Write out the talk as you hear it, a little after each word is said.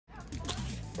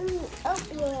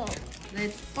Open it.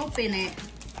 Let's open it.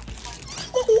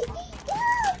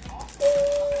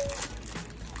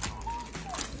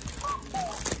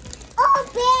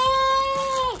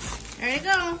 Open! There you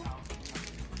go.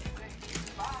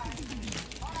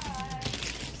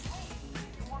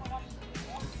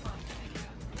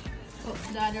 Oh,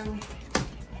 the other one.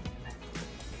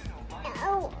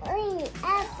 Oh,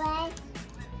 open.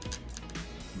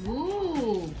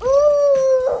 Ooh.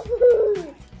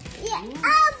 Ooh! Yeah, open!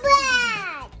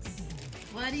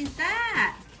 What is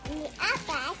that? The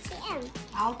open.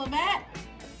 Alphabet?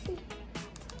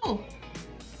 Oh.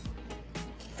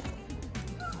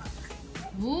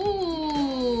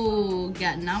 Ooh,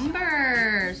 got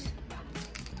numbers.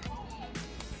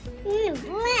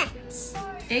 What?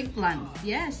 Eggplant,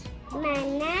 yes.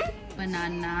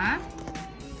 Banana.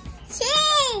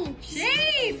 Shape.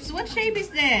 Shapes. What shape is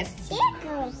this?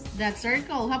 Circle. That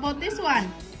circle. How about this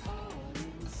one?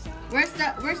 Where's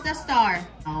the star?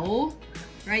 Oh,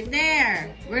 right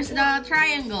there. Where's the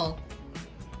triangle?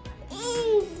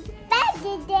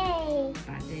 Birthday.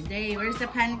 Birthday. Where's the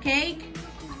pancake?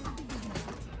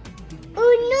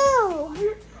 Oh no!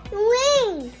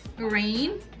 Rain.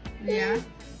 Rain. Yeah.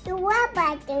 The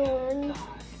rubber balloon.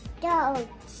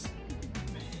 Dogs.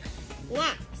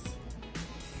 Next.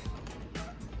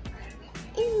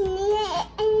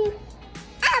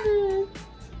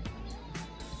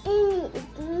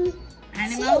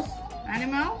 Animals.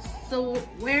 Animals. So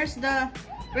where's the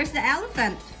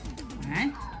elephant?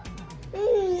 Right.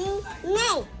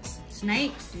 Next.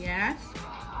 Snakes. Yes.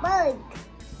 Bug.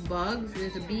 Bugs.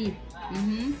 There's a bee.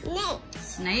 Next.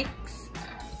 Snakes.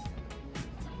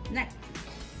 Next.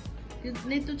 You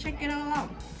need to check it all out.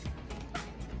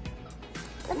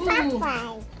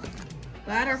 Butterfly.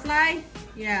 Butterfly.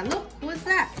 Yeah. Look. What's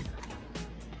that?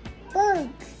 Bug.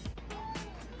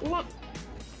 Whoa.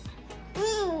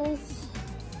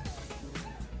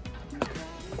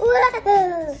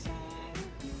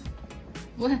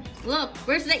 What? Look.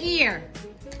 Where's the ear?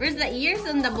 Where's the ears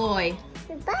on the boy?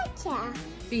 The butcher.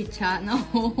 Picha. No.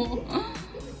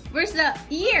 Where's the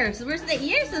ears? Where's the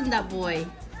ears on that boy?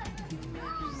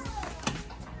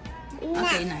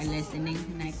 Okay, now listening.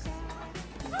 Next.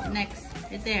 Next.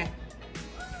 Right there.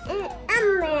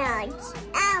 Emeralds.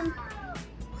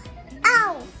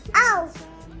 Owl.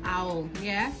 Owl.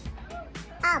 Yes.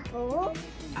 Apple.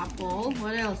 Apple.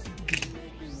 What else?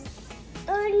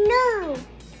 Oh no.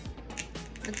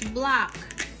 It's black.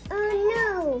 Oh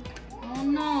no. Oh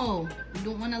no. You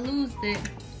don't want to lose it.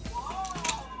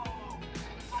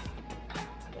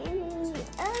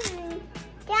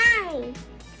 Guys.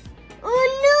 Oh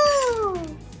no.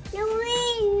 The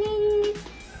rain.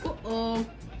 Uh-oh.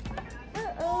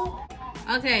 Uh-oh.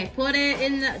 Okay, put it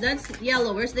in the, that's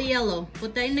yellow. Where's the yellow?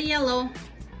 Put that in the yellow.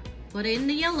 Put it in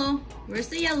the yellow. Where's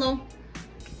the yellow?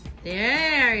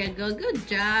 There you go. Good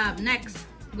job. Next,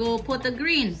 go put the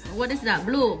green. What is that?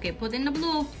 Blue. Okay, put in the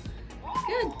blue.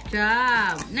 Good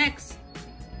job. Next,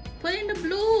 put in the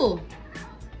blue.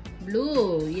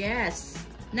 Blue. Yes.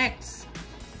 Next,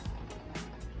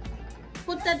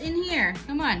 put that in here.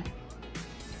 Come on.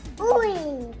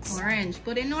 Orange. Orange.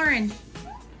 Put in orange.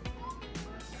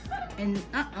 And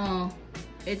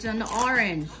it's on the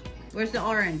orange. Where's the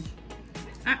orange?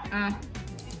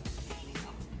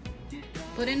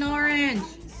 Put in orange.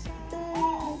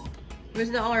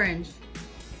 Where's the orange?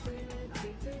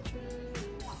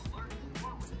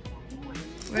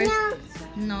 Where's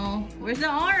no? Where's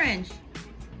the orange?